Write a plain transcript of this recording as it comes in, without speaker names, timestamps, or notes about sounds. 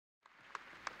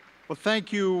Well,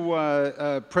 thank you,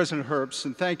 President Herbst,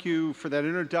 and thank you for that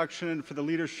introduction and for the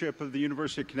leadership of the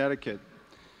University of Connecticut.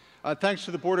 Thanks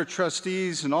to the Board of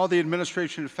Trustees and all the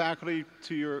administration and faculty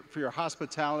for your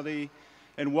hospitality,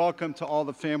 and welcome to all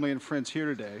the family and friends here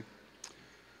today.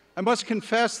 I must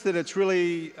confess that it's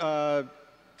really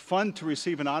fun to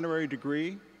receive an honorary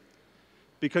degree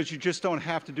because you just don't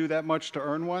have to do that much to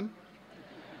earn one.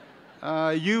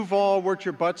 You've all worked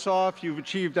your butts off. You've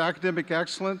achieved academic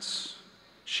excellence,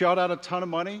 shelled out a ton of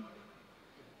money.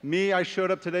 Me, I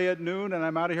showed up today at noon and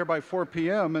I'm out of here by 4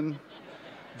 p.m. and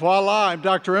voila, I'm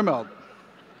Dr. Immelt.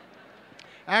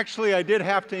 Actually, I did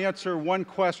have to answer one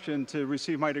question to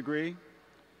receive my degree.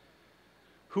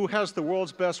 Who has the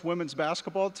world's best women's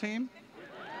basketball team?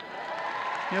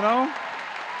 You know?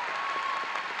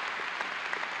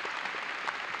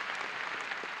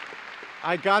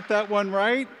 I got that one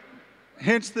right,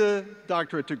 hence the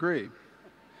doctorate degree.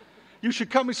 You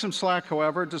should cut me some slack,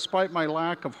 however. Despite my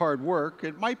lack of hard work,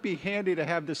 it might be handy to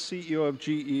have the CEO of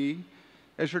GE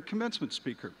as your commencement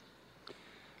speaker.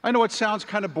 I know it sounds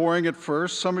kind of boring at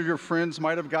first. Some of your friends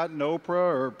might have gotten Oprah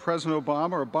or President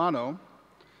Obama or Bono.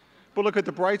 But look at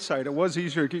the bright side. It was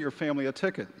easier to get your family a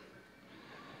ticket.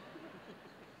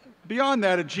 Beyond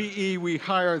that, at GE, we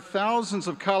hire thousands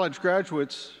of college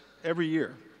graduates every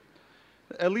year.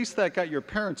 At least that got your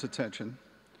parents' attention.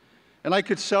 And I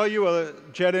could sell you a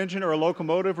jet engine or a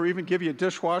locomotive or even give you a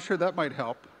dishwasher. That might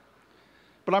help.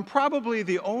 But I'm probably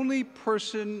the only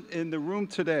person in the room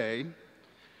today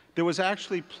that was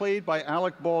actually played by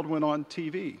Alec Baldwin on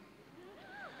TV.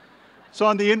 So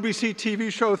on the NBC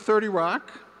TV show 30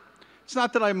 Rock, it's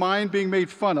not that I mind being made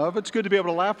fun of. It's good to be able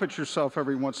to laugh at yourself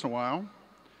every once in a while.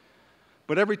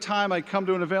 But every time I come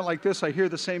to an event like this, I hear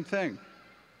the same thing.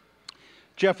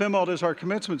 Jeff Immelt is our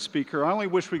commencement speaker. I only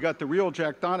wish we got the real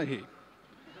Jack Donaghy.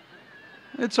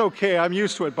 It's okay, I'm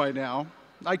used to it by now.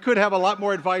 I could have a lot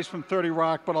more advice from 30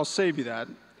 Rock, but I'll save you that.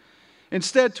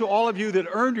 Instead, to all of you that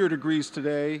earned your degrees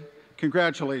today,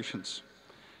 congratulations.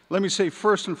 Let me say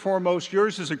first and foremost,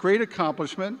 yours is a great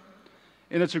accomplishment,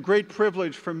 and it's a great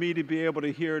privilege for me to be able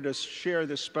to share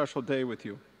this special day with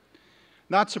you.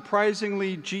 Not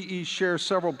surprisingly, GE shares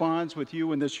several bonds with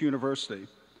you and this university.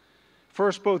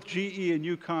 First, both GE and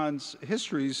UConn's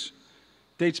histories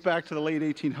dates back to the late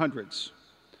 1800s.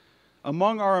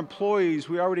 Among our employees,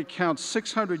 we already count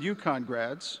 600 UConn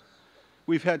grads.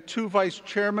 We've had 2 vice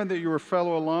chairmen that you were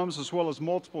fellow alums, as well as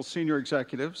multiple senior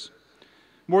executives.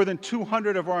 More than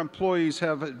 200 of our employees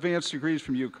have advanced degrees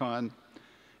from UConn.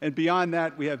 And beyond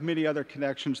that, we have many other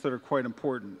connections that are quite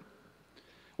important.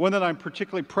 One that I'm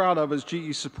particularly proud of is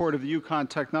GE's support of the UConn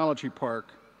Technology Park.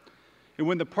 And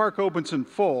when the park opens in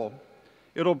full,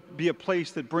 it'll be a place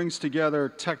that brings together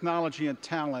technology and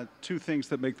talent, 2 things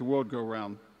that make the world go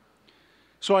round.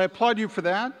 So I applaud you for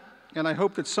that, and I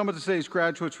hope that some of today's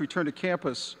graduates return to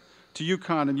campus, to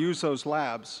UConn, and use those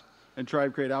labs and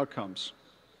drive great outcomes.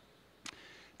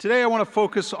 Today I want to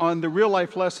focus on the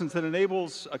real-life lessons that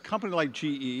enables a company like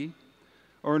GE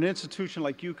or an institution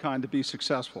like UConn to be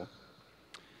successful.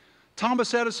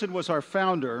 Thomas Edison was our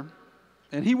founder,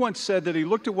 and he once said that he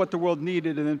looked at what the world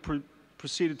needed and then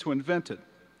proceeded to invent it.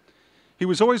 He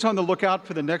was always on the lookout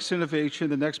for the next innovation,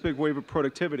 the next big wave of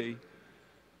productivity,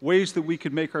 ways that we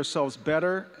could make ourselves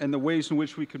better, and the ways in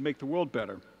which we could make the world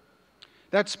better.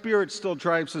 That spirit still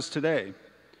drives us today.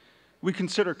 We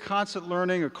consider constant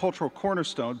learning a cultural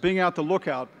cornerstone, being out the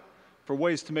lookout for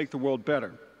ways to make the world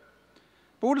better.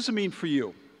 But what does it mean for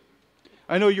you?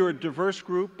 I know you're a diverse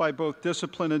group by both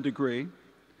discipline and degree,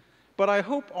 but I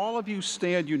hope all of you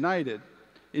stand united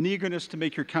in eagerness to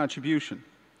make your contribution,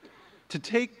 to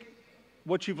take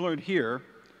what you've learned here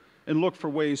and look for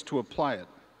ways to apply it.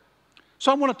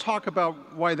 So I want to talk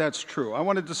about why that's true. I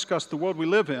want to discuss the world we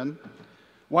live in,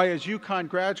 why as UConn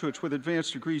graduates with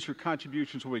advanced degrees, your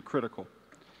contributions will be critical.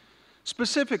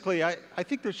 Specifically, I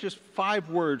think there's just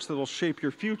 5 words that will shape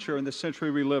your future in the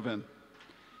century we live in.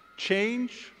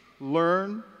 Change,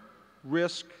 learn,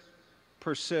 risk,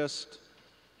 persist,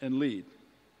 and lead.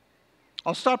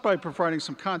 I'll start by providing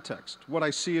some context, what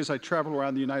I see as I travel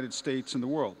around the United States and the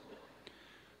world.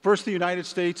 First, the United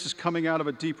States is coming out of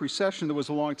a deep recession that was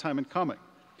a long time in coming.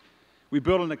 We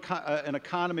built an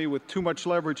economy with too much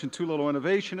leverage and too little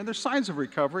innovation, and there's signs of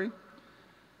recovery,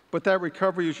 but that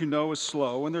recovery, as you know, is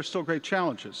slow, and there's still great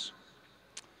challenges.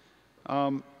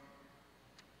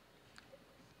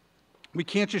 We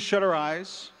can't just shut our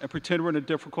eyes and pretend we're in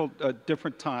a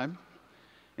different time.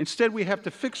 Instead, we have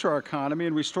to fix our economy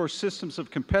and restore systems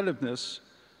of competitiveness,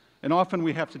 and often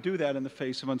we have to do that in the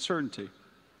face of uncertainty.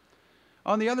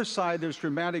 On the other side, there's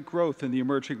dramatic growth in the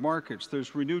emerging markets.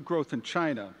 There's renewed growth in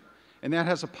China And that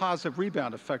has a positive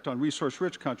rebound effect on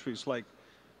resource-rich countries like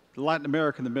Latin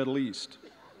America and the Middle East.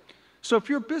 So if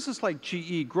you're a business like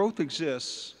GE, growth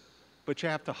exists, but you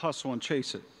have to hustle and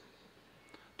chase it.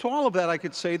 To all of that, I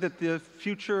could say that the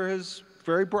future is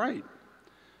very bright.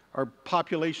 Our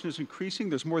population is increasing.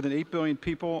 There's more than 8 billion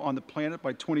people on the planet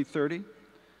by 2030.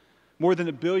 More than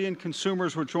 1 billion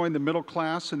consumers will join the middle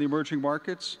class in the emerging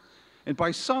markets. And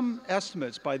by some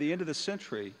estimates, by the end of the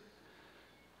century,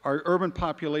 our urban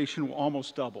population will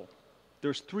almost double.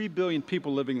 There's 3 billion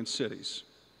people living in cities.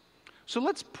 So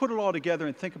let's put it all together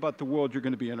and think about the world you're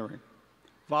going to be entering.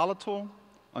 Volatile,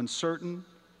 uncertain,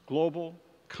 global,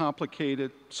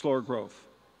 complicated, slower growth.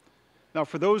 Now,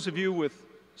 for those of you with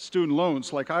student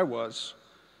loans like I was,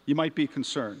 you might be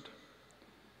concerned.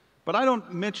 But I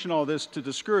don't mention all this to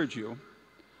discourage you.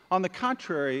 On the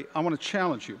contrary, I want to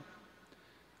challenge you.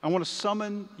 I want to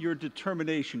summon your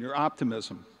determination, your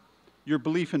optimism, your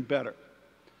belief in better,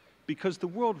 because the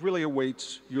world really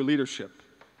awaits your leadership.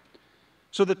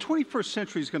 So the 21st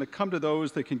century is going to come to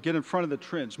those that can get in front of the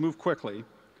trends, move quickly.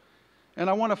 And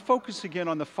I want to focus again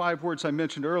on the 5 words I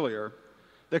mentioned earlier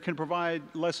that can provide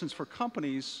lessons for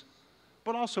companies,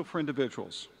 but also for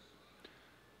individuals.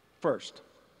 First,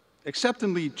 accept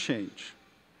and lead change.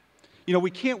 You know, we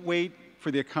can't wait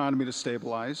for the economy to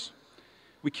stabilize.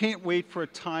 We can't wait for a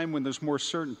time when there's more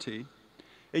certainty.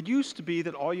 It used to be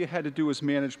that all you had to do was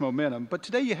manage momentum, but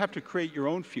today you have to create your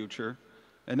own future,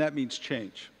 and that means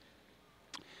change.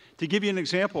 To give you an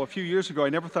example, a few years ago, I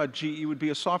never thought GE would be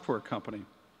a software company.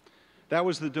 That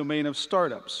was the domain of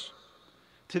startups.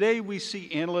 Today, we see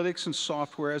analytics and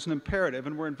software as an imperative,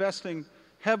 and we're investing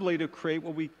heavily to create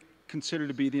what we consider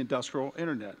to be the industrial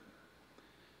internet.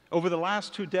 Over the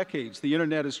last 2 decades, the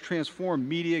internet has transformed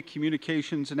media,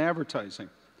 communications, and advertising.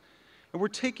 And we're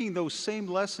taking those same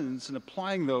lessons and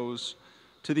applying those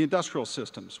to the industrial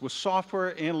systems. With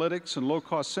software, analytics, and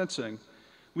low-cost sensing,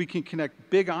 we can connect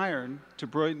big iron to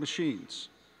brilliant machines.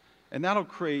 And that'll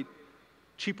create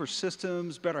cheaper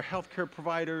systems, better healthcare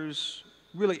providers,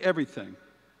 really everything.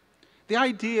 The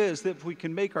idea is that if we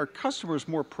can make our customers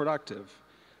more productive,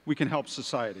 we can help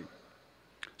society.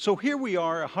 So here we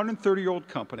are, a 130-year-old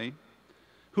company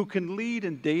who can lead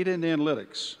in data and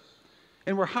analytics.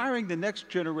 And we're hiring the next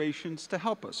generations to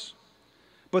help us.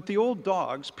 But the old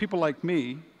dogs, people like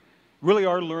me, really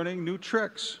are learning new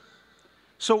tricks.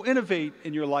 So innovate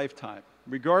in your lifetime.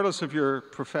 Regardless of your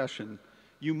profession,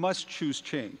 you must choose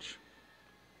change.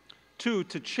 2,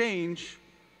 to change,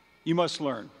 you must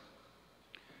learn.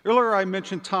 Earlier I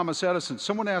mentioned Thomas Edison.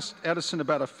 Someone asked Edison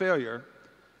about a failure,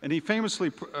 and he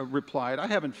famously replied, "I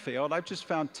haven't failed, I've just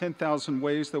found 10,000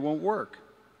 ways that won't work."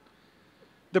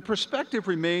 The perspective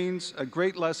remains a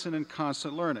great lesson in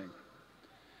constant learning.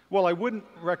 While I wouldn't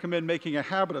recommend making a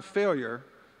habit of failure,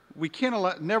 we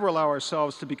never allow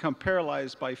ourselves to become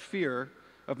paralyzed by fear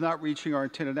of not reaching our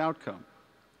intended outcome.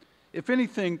 If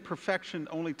anything, perfection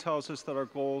only tells us that our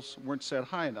goals weren't set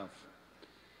high enough.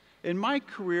 In my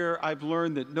career, I've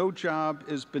learned that no job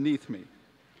is beneath me,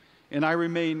 and I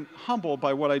remain humbled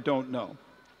by what I don't know.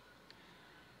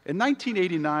 In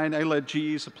 1989, I led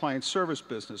GE's appliance service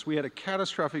business. We had a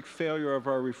catastrophic failure of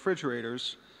our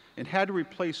refrigerators and had to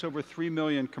replace over 3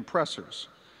 million compressors.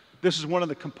 This is one of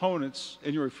the components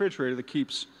in your refrigerator that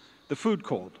keeps the food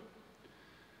cold.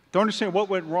 To understand what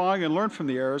went wrong and learn from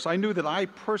the errors, I knew that I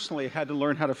personally had to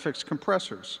learn how to fix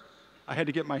compressors. I had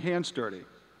to get my hands dirty.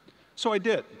 So I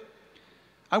did.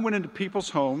 I went into people's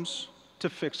homes to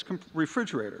fix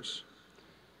refrigerators.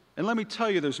 And let me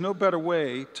tell you, there's no better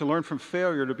way to learn from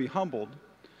failure to be humbled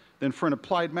than for an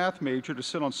applied math major to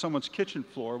sit on someone's kitchen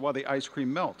floor while the ice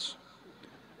cream melts.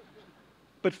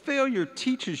 But failure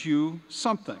teaches you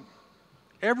something.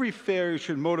 Every failure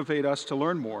should motivate us to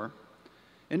learn more,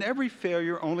 and every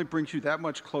failure only brings you that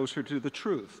much closer to the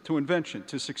truth, to invention,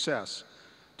 to success,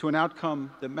 to an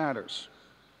outcome that matters.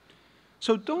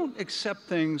 So don't accept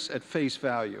things at face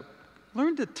value.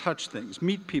 Learn to touch things,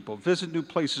 meet people, visit new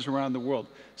places around the world,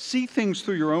 see things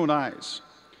through your own eyes.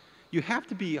 You have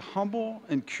to be humble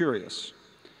and curious.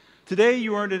 Today,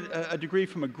 you earned a degree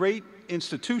from a great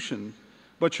institution,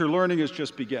 but your learning is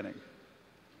just beginning.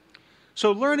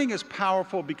 So learning is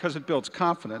powerful because it builds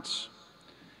confidence.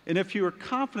 And if you are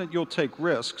confident, you'll take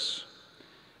risks.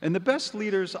 And the best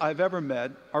leaders I've ever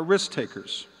met are risk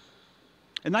takers.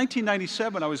 In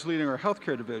 1997, I was leading our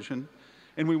healthcare division,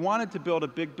 and we wanted to build a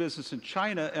big business in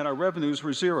China, and our revenues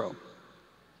were 0.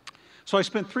 So I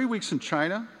spent 3 weeks in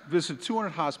China, visited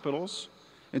 200 hospitals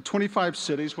in 25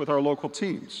 cities with our local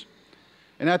teams.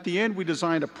 And at the end, we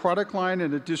designed a product line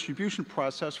and a distribution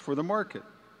process for the market.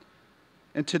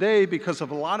 And today, because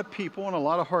of a lot of people and a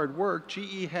lot of hard work,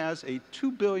 GE has a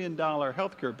 $2 billion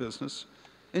healthcare business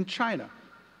in China.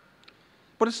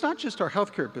 But it's not just our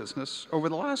healthcare business. Over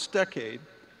the last decade,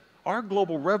 our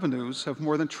global revenues have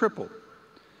more than tripled.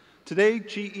 Today,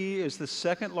 GE is the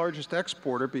second largest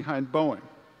exporter behind Boeing.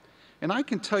 And I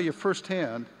can tell you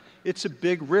firsthand, it's a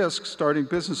big risk starting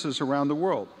businesses around the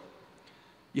world.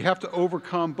 You have to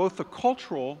overcome both the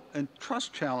cultural and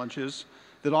trust challenges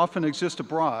that often exist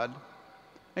abroad,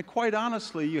 and quite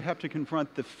honestly, you have to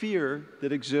confront the fear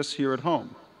that exists here at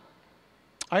home.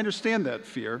 I understand that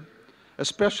fear,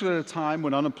 especially at a time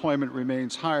when unemployment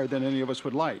remains higher than any of us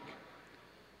would like.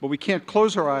 But we can't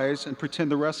close our eyes and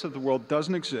pretend the rest of the world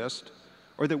doesn't exist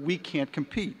or that we can't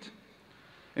compete.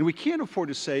 And we can't afford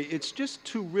to say, it's just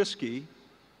too risky,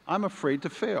 I'm afraid to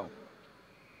fail.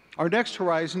 Our next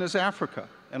horizon is Africa,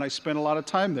 and I spend a lot of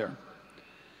time there.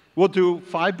 We'll do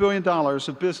 $5 billion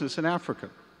of business in Africa.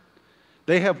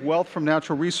 They have wealth from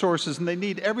natural resources, and they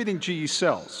need everything GE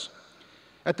sells.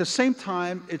 At the same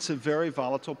time, it's a very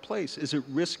volatile place. Is it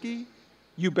risky?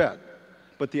 You bet,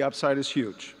 but the upside is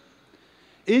huge.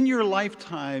 In your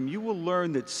lifetime, you will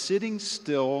learn that sitting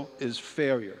still is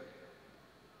failure.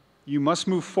 You must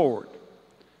move forward.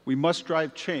 We must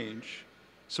drive change,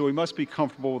 so we must be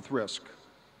comfortable with risk.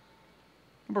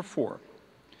 Number 4,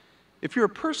 if you're a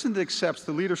person that accepts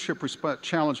the leadership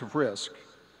challenge of risk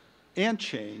and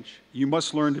change, you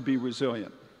must learn to be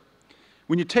resilient.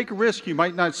 When you take a risk, you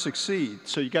might not succeed,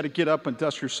 so you got to get up and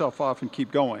dust yourself off and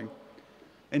keep going.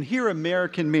 And here,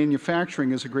 American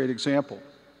manufacturing is a great example.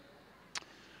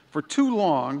 For too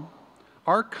long,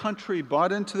 our country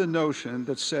bought into the notion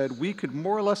that said we could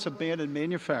more or less abandon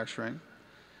manufacturing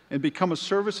and become a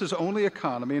services-only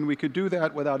economy, and we could do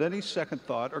that without any second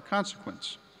thought or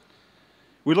consequence.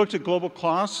 We looked at global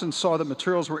costs and saw that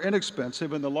materials were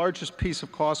inexpensive, and the largest piece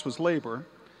of cost was labor,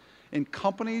 and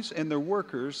companies and their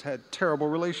workers had terrible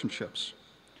relationships.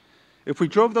 If we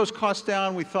drove those costs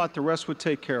down, we thought the rest would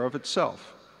take care of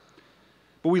itself.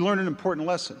 But we learned an important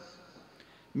lesson.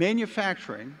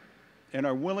 Manufacturing and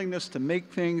our willingness to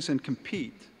make things and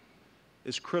compete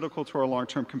is critical to our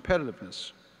long-term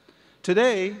competitiveness.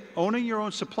 Today, owning your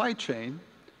own supply chain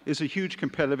is a huge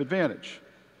competitive advantage.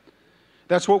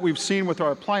 That's what we've seen with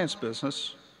our appliance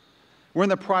business. We're in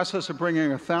the process of bringing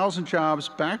 1,000 jobs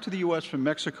back to the US from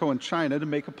Mexico and China to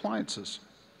make appliances.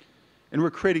 And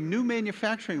we're creating new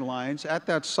manufacturing lines at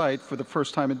that site for the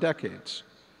first time in decades.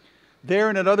 There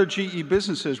and at other GE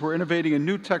businesses, we're innovating in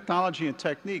new technology and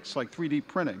techniques like 3D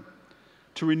printing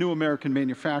to renew American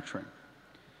manufacturing.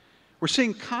 We're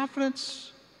seeing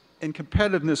confidence and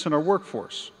competitiveness in our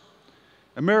workforce.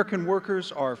 American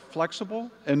workers are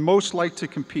flexible and most like to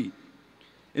compete.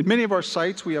 In many of our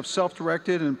sites, we have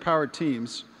self-directed and empowered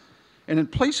teams. And in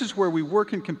places where we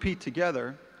work and compete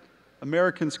together,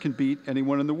 Americans can beat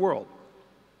anyone in the world.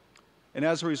 And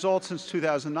as a result, since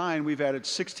 2009, we've added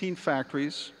 16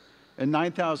 factories and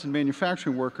 9,000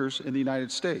 manufacturing workers in the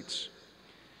United States.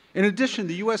 In addition,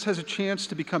 the US has a chance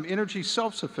to become energy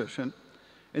self-sufficient,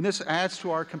 and this adds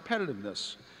to our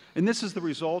competitiveness. And this is the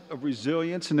result of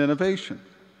resilience and innovation.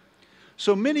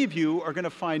 So many of you are going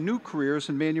to find new careers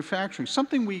in manufacturing,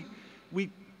 something we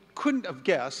couldn't have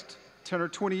guessed 10 or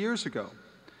 20 years ago.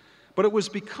 But it was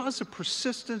because of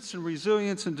persistence and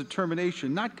resilience and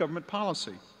determination, not government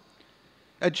policy.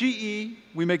 At GE,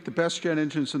 we make the best jet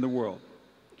engines in the world.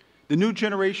 The new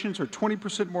generations are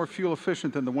 20% more fuel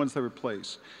efficient than the ones they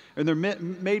replace. And they're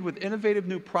made with innovative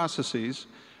new processes,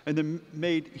 and they're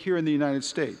made here in the United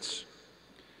States.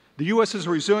 The US is a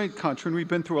resilient country, and we've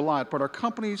been through a lot, but our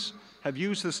companies have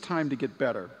used this time to get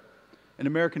better. And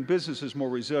American business is more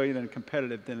resilient and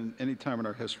competitive than in any time in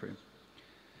our history.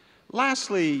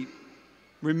 Lastly,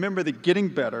 remember that getting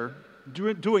better,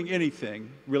 doing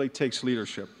anything, really takes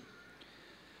leadership.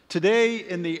 Today,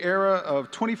 in the era of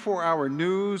 24-hour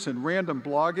news and random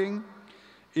blogging,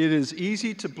 it is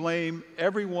easy to blame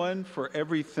everyone for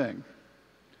everything.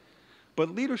 But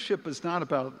leadership is not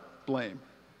about blame.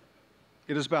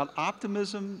 It is about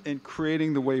optimism and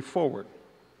creating the way forward.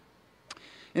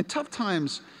 In tough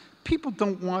times, people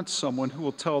don't want someone who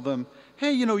will tell them,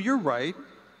 hey, you know, you're right,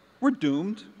 we're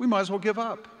doomed, we might as well give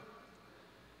up.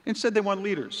 Instead, they want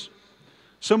leaders.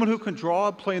 Someone who can draw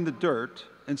a play in the dirt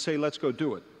and say, let's go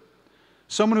do it.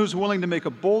 Someone who's willing to make a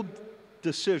bold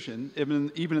decision,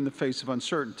 even in the face of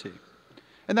uncertainty.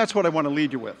 And that's what I want to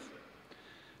lead you with.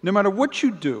 No matter what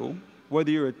you do, whether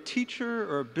you're a teacher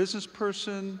or a business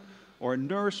person or a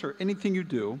nurse or anything you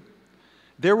do,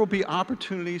 there will be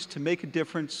opportunities to make a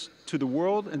difference to the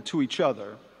world and to each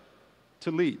other,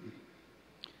 to lead.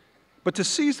 But to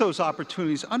seize those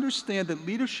opportunities, understand that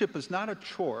leadership is not a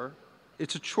chore,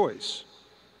 it's a choice.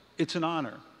 It's an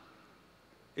honor.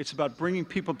 It's about bringing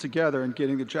people together and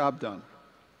getting the job done.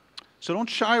 So don't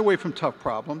shy away from tough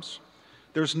problems.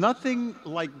 There's nothing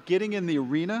like getting in the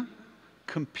arena,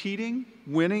 competing,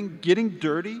 winning, getting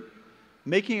dirty,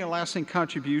 making a lasting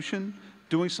contribution,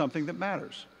 doing something that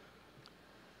matters.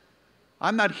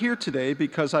 I'm not here today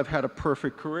because I've had a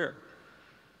perfect career.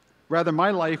 Rather, my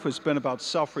life has been about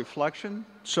self-reflection,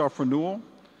 self-renewal,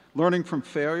 learning from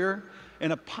failure,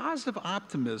 and a positive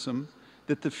optimism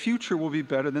that the future will be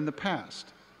better than the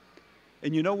past.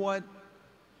 And you know what?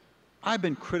 I've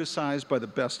been criticized by the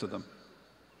best of them.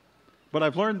 But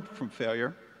I've learned from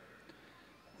failure.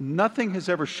 Nothing has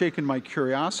ever shaken my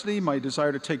curiosity, my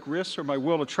desire to take risks, or my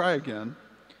will to try again.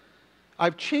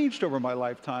 I've changed over my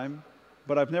lifetime,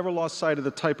 but I've never lost sight of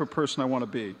the type of person I want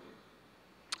to be.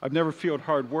 I've never feared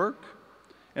hard work,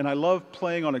 and I love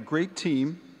playing on a great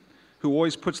team who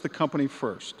always puts the company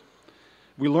first.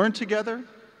 We learn together,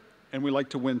 and we like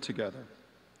to win together.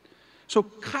 So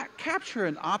capture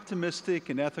an optimistic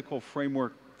and ethical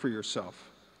framework for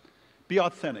yourself. Be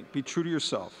authentic, be true to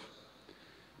yourself.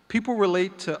 People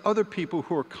relate to other people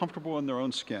who are comfortable in their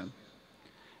own skin.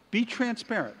 Be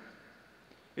transparent.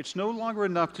 It's no longer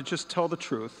enough to just tell the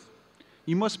truth.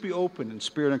 You must be open in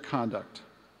spirit and conduct.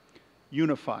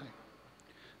 Unify.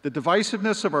 The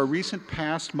divisiveness of our recent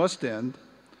past must end.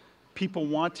 People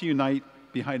want to unite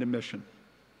behind a mission.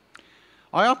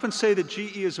 I often say that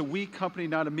GE is a we company,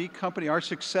 not a me company. Our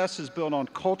success is built on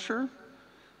culture,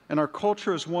 and our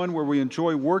culture is one where we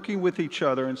enjoy working with each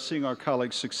other and seeing our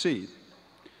colleagues succeed.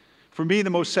 For me, the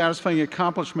most satisfying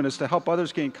accomplishment is to help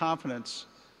others gain confidence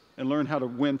and learn how to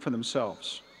win for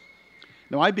themselves.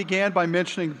 Now, I began by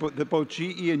mentioning that both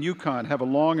GE and UConn have a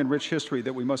long and rich history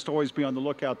that we must always be on the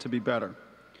lookout to be better.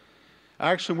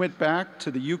 I actually went back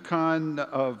to the UConn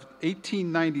of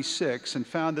 1896 and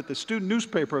found that the student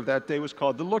newspaper of that day was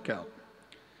called The Lookout.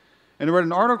 And I read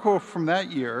an article from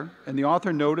that year, and the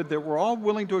author noted that we're all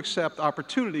willing to accept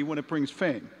opportunity when it brings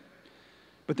fame.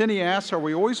 But then he asks, are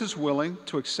we always as willing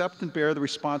to accept and bear the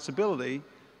responsibility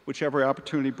whichever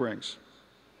opportunity brings?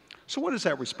 So what is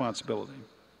that responsibility?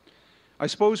 I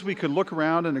suppose we could look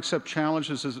around and accept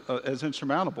challenges as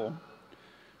insurmountable,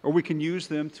 or we can use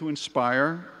them to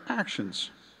inspire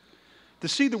actions. To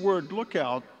see the word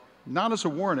lookout not as a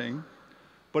warning,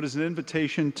 but as an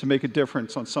invitation to make a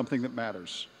difference on something that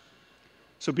matters.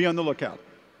 So be on the lookout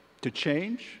to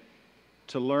change,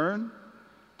 to learn,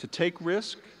 to take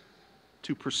risk,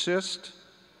 to persist,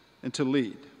 and to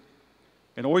lead.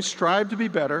 And always strive to be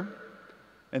better,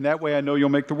 and that way I know you'll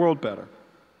make the world better.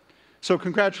 So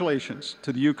congratulations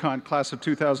to the UConn Class of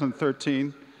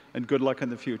 2013, and good luck in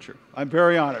the future. I'm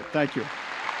very honored. Thank you.